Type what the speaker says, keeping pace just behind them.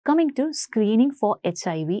Coming to screening for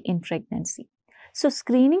HIV in pregnancy. So,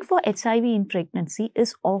 screening for HIV in pregnancy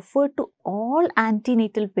is offered to all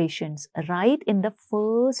antenatal patients right in the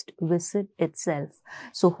first visit itself.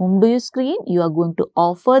 So, whom do you screen? You are going to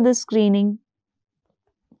offer the screening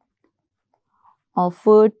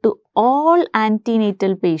offered to all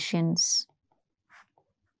antenatal patients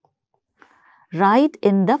right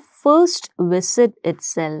in the first visit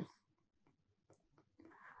itself.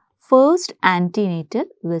 First antenatal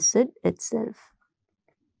visit itself.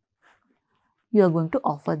 You are going to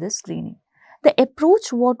offer this screening. The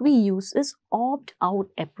approach what we use is opt-out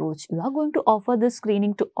approach. You are going to offer this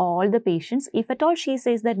screening to all the patients. If at all she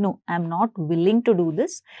says that no, I am not willing to do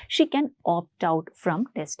this, she can opt out from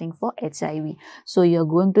testing for HIV. So you are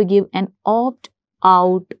going to give an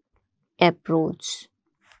opt-out approach.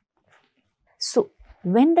 So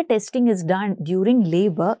when the testing is done during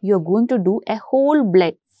labor, you are going to do a whole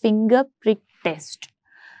blood finger prick test.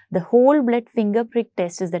 The whole blood finger prick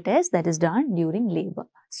test is the test that is done during labor.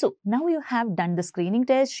 So now you have done the screening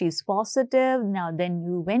test, she is positive. Now then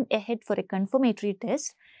you went ahead for a confirmatory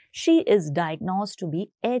test. She is diagnosed to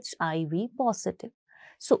be HIV positive.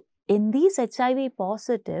 So in these HIV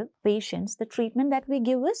positive patients, the treatment that we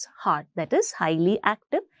give is HART, that is highly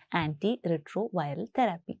active antiretroviral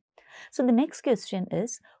therapy. So the next question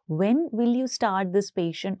is, when will you start this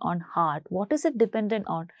patient on HART? What is it dependent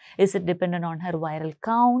on? Is it dependent on her viral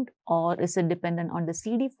count or is it dependent on the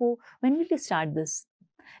CD4? When will you start this?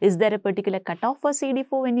 Is there a particular cutoff for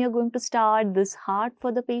CD4 when you're going to start this HART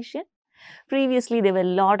for the patient? Previously, there were a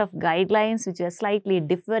lot of guidelines which are slightly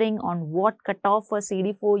differing on what cutoff for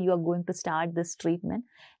CD4 you are going to start this treatment.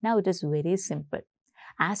 Now it is very simple.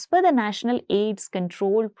 As per the National AIDS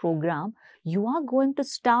Control Program, you are going to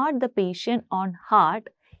start the patient on HART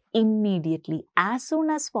immediately, as soon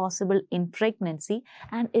as possible in pregnancy,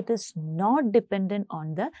 and it is not dependent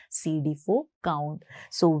on the CD4 count.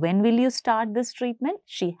 So when will you start this treatment?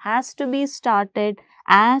 She has to be started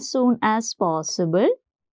as soon as possible,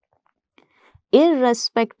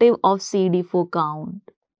 irrespective of CD4 count.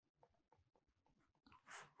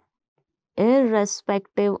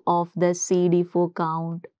 Irrespective of the CD4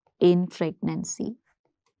 count in pregnancy.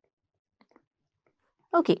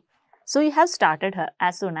 Okay, so you have started her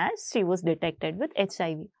as soon as she was detected with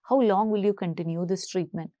HIV. How long will you continue this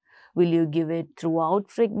treatment? Will you give it throughout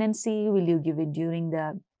pregnancy? Will you give it during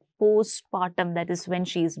the postpartum, that is when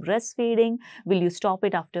she is breastfeeding? Will you stop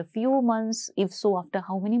it after a few months? If so, after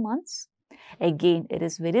how many months? Again, it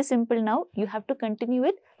is very simple now. You have to continue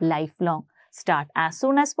it lifelong. Start as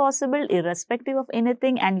soon as possible, irrespective of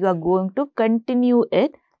anything, and you are going to continue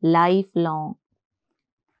it lifelong.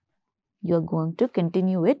 You are going to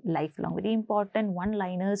continue it lifelong. Very important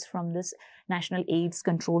one-liners from this National AIDS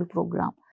Control Program.